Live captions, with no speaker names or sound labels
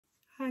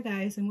Hi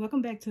guys, and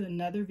welcome back to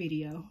another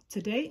video.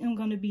 Today I'm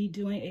going to be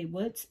doing a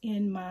what's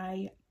in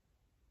my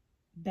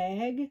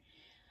bag.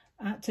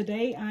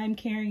 Today I'm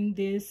carrying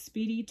this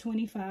Speedy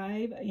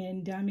 25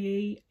 and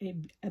Damier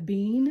a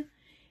bean,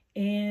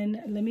 and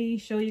let me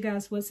show you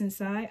guys what's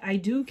inside. I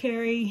do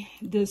carry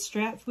the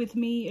straps with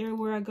me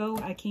everywhere I go.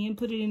 I can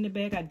put it in the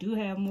bag. I do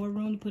have more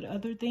room to put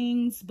other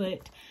things,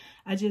 but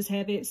I just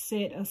have it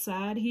set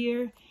aside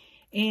here.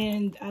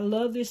 And I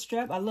love this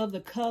strap. I love the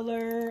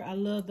color. I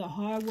love the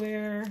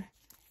hardware.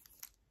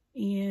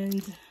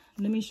 And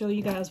let me show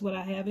you guys what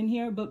I have in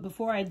here. But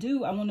before I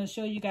do, I want to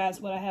show you guys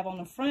what I have on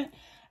the front.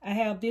 I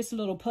have this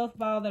little puff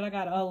ball that I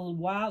got a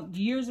while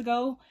years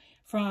ago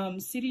from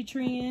City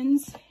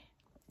Trends.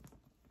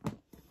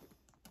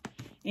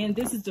 And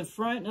this is the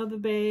front of the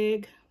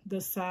bag, the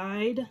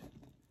side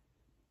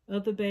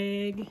of the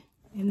bag,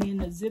 and then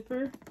the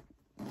zipper.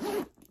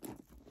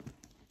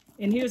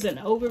 And here's an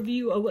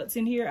overview of what's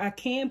in here. I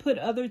can put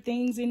other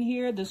things in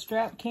here. The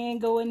strap can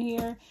go in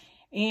here.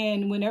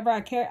 And whenever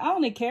I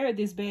only carried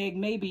this bag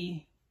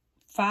maybe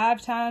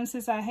 5 times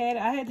since I had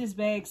it. I had this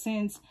bag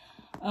since,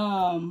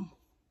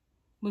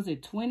 was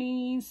it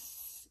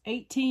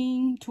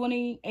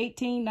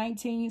 2018,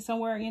 19,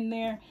 somewhere in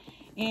there.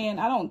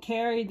 And I don't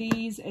carry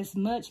these as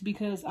much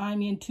because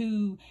I'm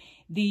into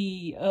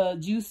the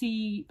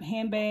juicy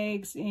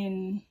handbags,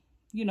 and,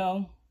 you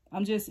know,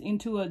 I'm just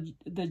into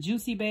the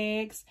juicy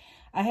bags.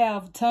 I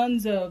have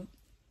tons of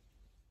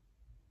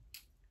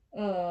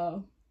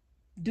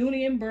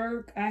Dooney and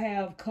Burke. I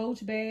have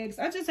Coach bags.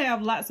 I just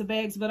have lots of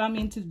bags, but I'm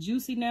into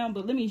juicy now.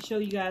 But let me show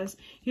you guys.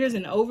 Here's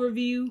an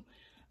overview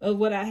of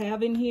what I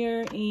have in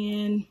here.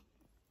 And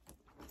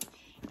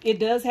it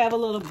does have a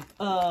little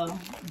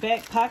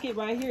back pocket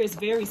right here. It's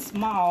very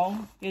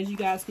small, as you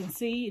guys can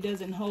see. It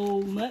doesn't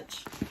hold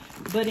much.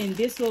 But in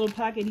this little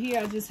pocket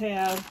here, I just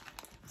have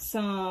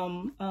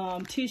some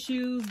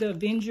tissues, the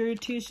Avenger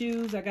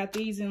tissues. I got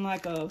these in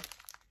like a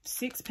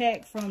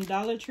 6-pack from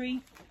Dollar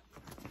Tree.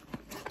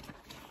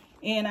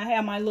 And I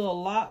have my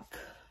little lock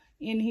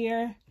in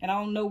here, and I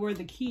don't know where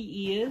the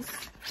key is.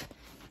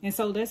 And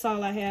so that's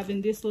all I have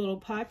in this little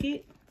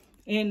pocket.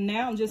 And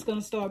now I'm just going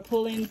to start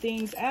pulling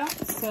things out.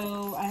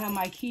 So I have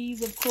my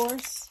keys, of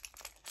course.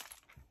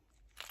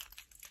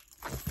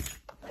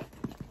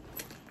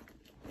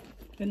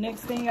 The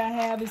next thing I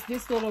have is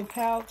this little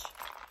pouch.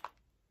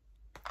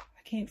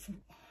 I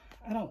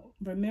don't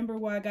remember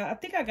where I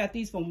think I got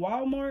these from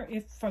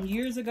Walmart, from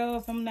years ago,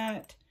 if I'm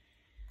not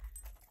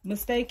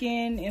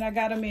mistaken. And I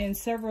got them in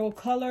several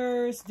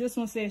colors. This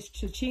one says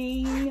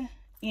cha-ching.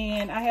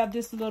 And I have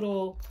this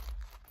little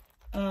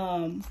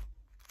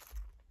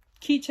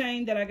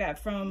keychain that I got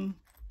from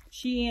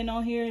Shein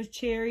on here,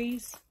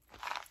 cherries.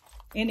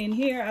 And in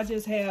here I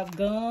just have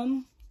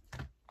gum.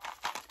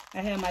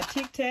 I have my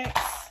Tic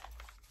Tacs.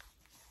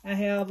 I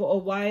have a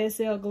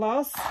YSL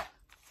gloss.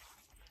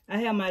 I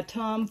have my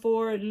Tom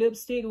Ford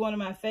lipstick, one of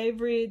my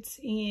favorites,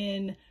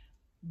 in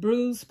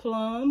Bruised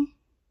Plum.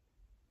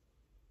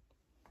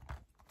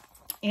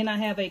 And I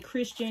have a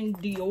Christian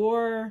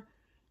Dior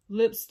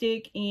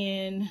lipstick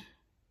in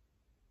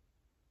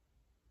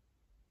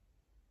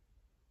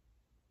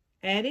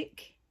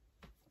Attic.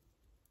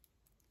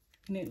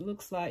 And it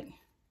looks like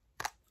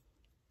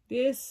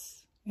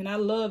this. And I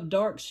love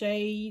dark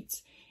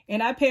shades.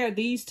 And I paired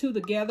these two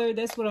together.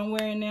 That's what I'm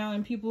wearing now.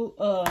 And people,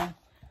 I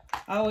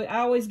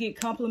always get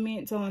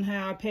compliments on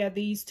how I pair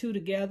these two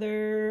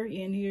together.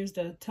 And here's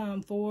the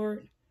Tom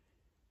Ford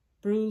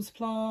Bruised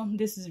Plum.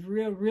 This is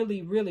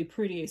really, really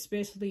pretty,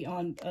 especially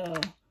on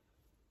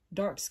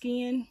dark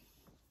skin.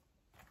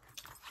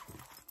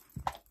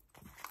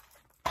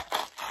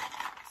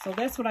 So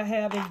that's what I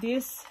have in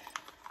this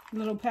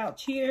little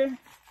pouch here.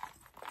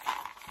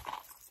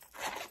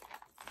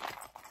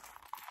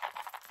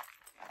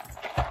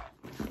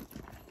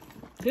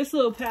 This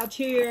little pouch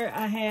here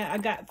I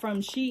got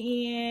from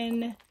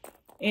Shein,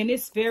 and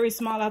it's very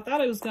small. I thought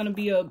it was going to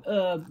be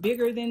a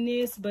bigger than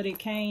this, but it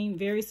came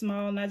very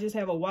small. And I just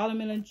have a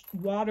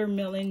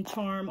watermelon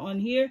charm on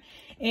here.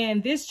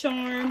 And this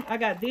charm, I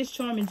got this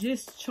charm and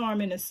this charm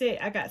in a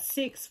set. I got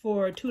 6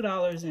 for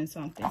 $2 and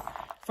something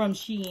from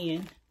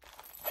Shein.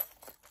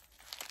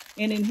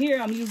 And in here,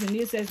 I'm using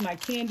this as my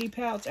candy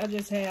pouch. I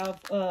just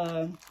have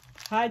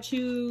High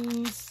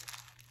Chews,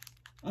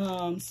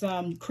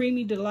 some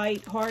Creamy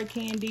Delight hard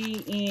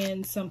candy,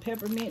 and some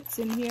peppermints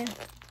in here.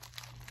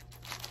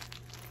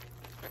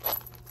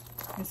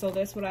 And so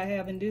that's what I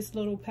have in this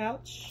little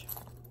pouch.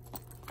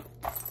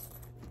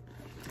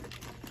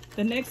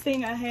 The next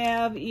thing I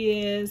have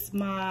is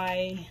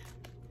my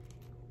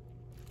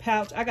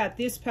pouch. I got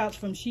this pouch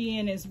from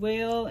Shein as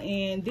well.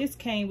 And this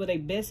came with a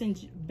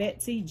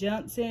Betsy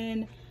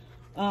Johnson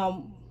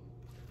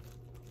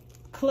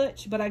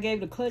clutch. But I gave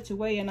the clutch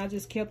away and I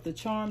just kept the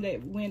charm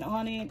that went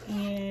on it.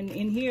 And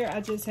in here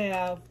I just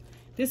have,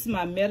 this is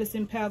my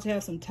medicine pouch. I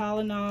have some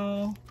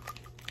Tylenol.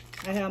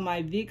 I have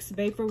my Vicks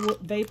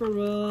Vapor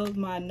Rub,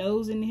 my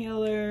nose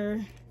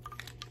inhaler,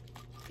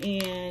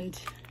 and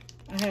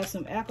I have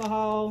some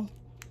alcohol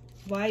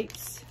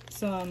wipes,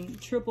 some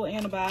triple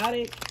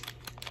antibiotic,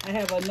 I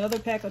have another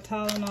pack of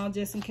Tylenol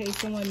just in case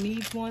someone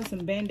needs one, some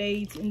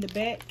Band-Aids in the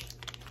back.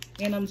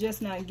 And I'm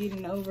just not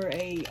getting over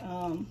a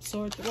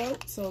sore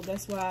throat, so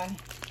that's why.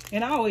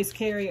 And I always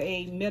carry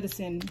a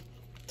medicine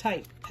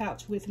type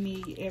pouch with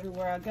me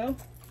everywhere I go.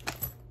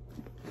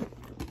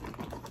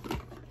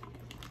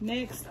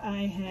 Next,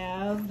 I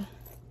have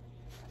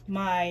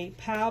my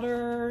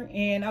powder,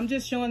 and I'm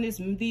just showing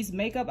these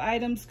makeup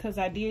items because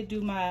I did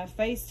do my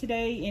face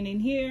today. And in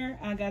here,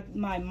 I got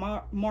my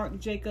Marc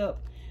Jacob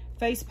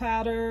face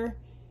powder.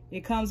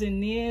 It comes in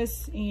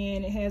this,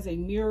 and it has a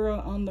mirror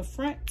on the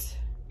front,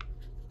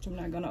 which I'm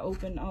not gonna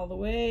open all the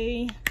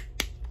way.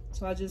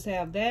 So I just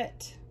have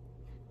that.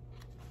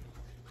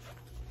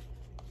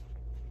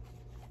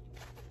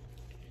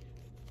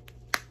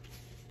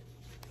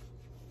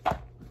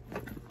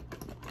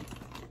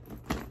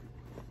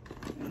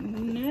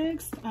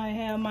 Next, I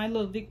have my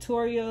little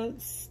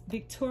Victoria's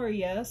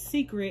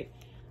Secret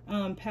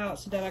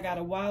pouch that I got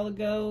a while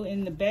ago.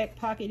 In the back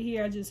pocket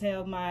here, I just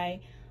have my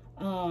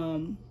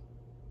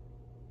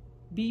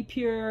Be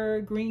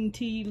Pure green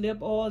tea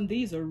lip oil, and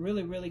these are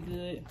really, really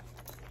good.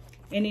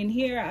 And in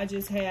here, I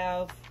just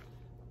have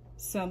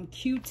some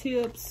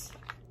Q-tips,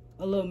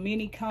 a little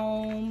mini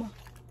comb,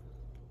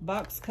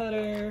 box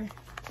cutter,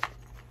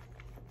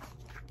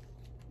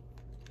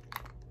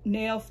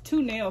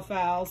 two nail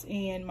files,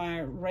 and my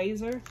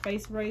razor,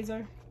 face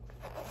razor.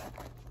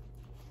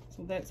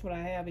 So that's what I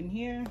have in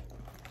here.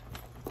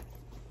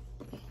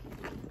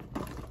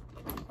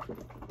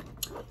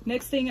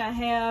 Next thing I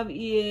have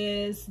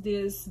is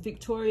this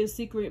Victoria's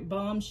Secret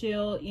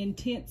Bombshell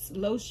Intense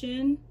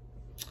Lotion,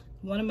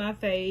 one of my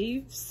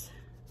faves.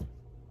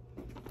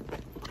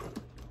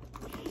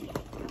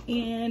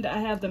 And I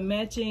have the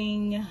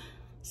matching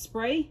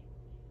spray.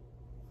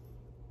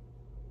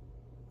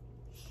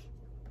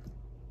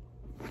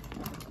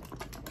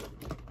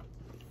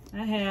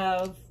 I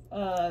have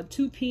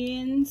 2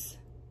 pens.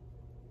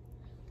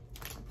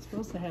 I'm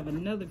supposed to have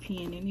another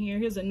pen in here.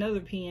 Here's another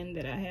pen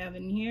that I have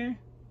in here.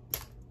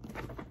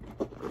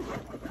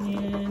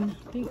 And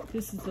I think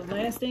this is the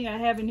last thing I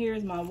have in here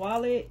is my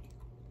wallet.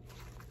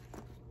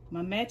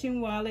 My matching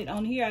wallet.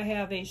 On here I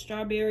have a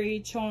strawberry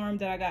charm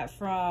that I got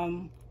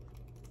from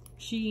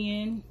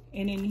Shein.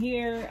 And in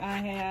here I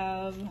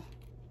have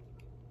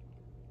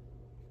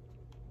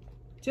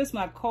just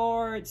my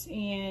cards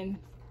and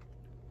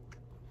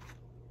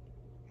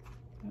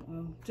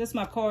just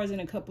my cards and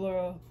a couple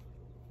of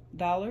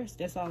dollars.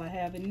 That's all I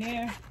have in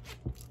there.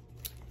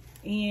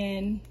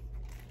 And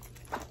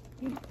I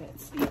think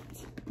that's it.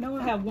 No,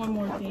 I have one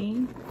more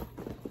thing.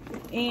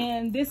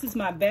 And this is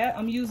my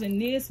I'm using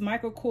this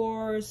Michael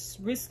Kors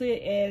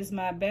wristlet as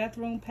my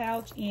bathroom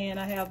pouch. And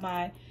I have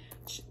my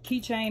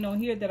keychain on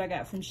here that I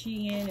got from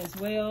Shein as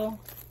well.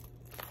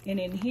 And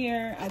in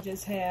here, I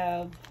just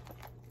have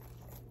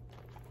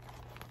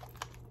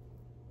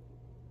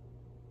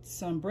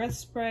some breath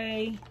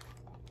spray.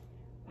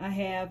 I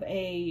have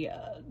a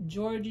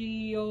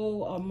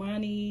Giorgio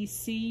Armani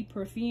C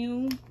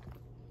perfume.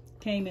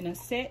 Came in a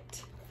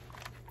set.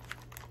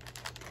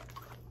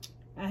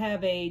 I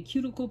have a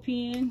cuticle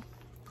pen.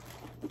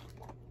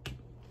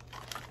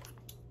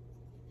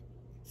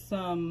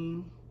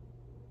 Some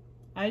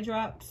eye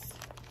drops.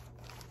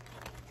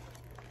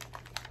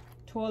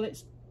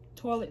 Toilet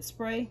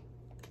spray.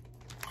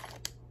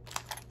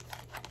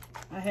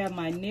 I have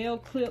my nail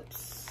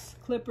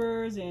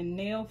clippers and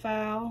nail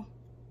file.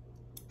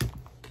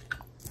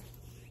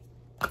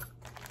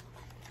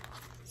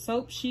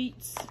 Soap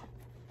sheets.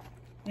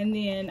 And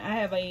then I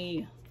have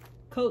a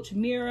Coach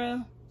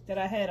mirror that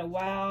I had a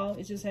while.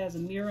 It just has a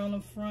mirror on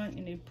the front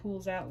and it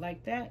pulls out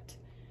like that.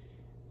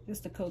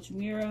 Just a Coach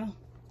mirror.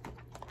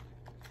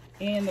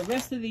 And the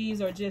rest of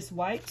these are just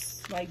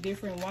wipes, like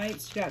different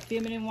wipes. You got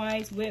feminine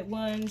wipes, wet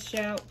ones,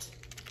 shout,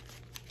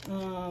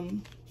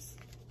 and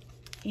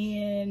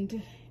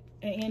an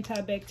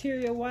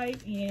antibacterial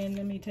wipe. And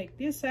let me take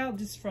this out.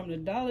 This is from the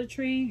Dollar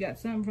Tree. Got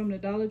something from the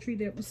Dollar Tree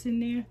that was in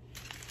there.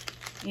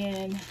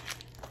 And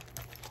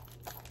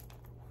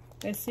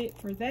that's it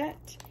for that.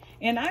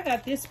 And I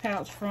got this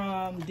pouch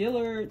from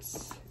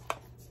Dillard's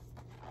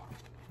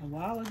a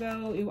while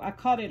ago. I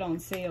caught it on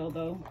sale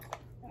though.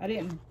 I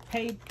didn't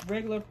pay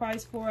regular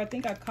price for it. I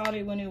think I caught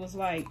it when it was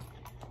like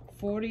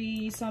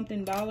 $40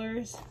 something.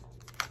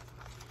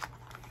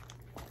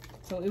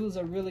 So it was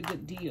a really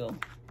good deal.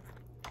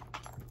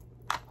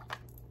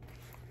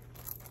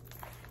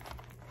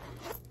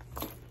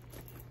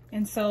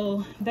 And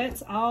so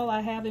that's all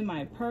I have in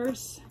my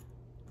purse.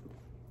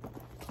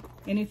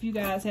 And if you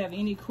guys have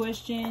any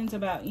questions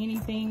about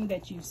anything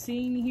that you've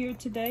seen here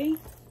today,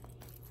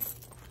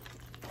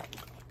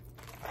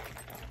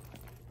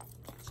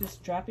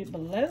 just drop it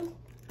below.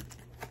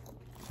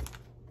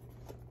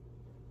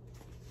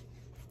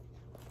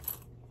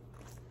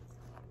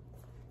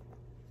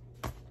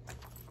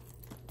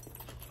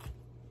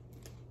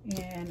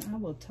 And I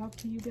will talk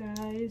to you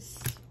guys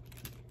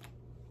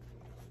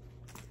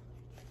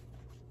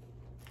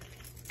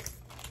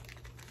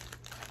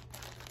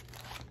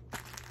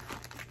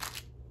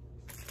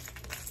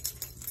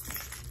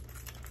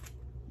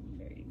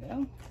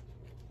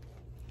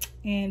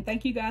And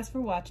thank you guys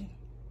for watching.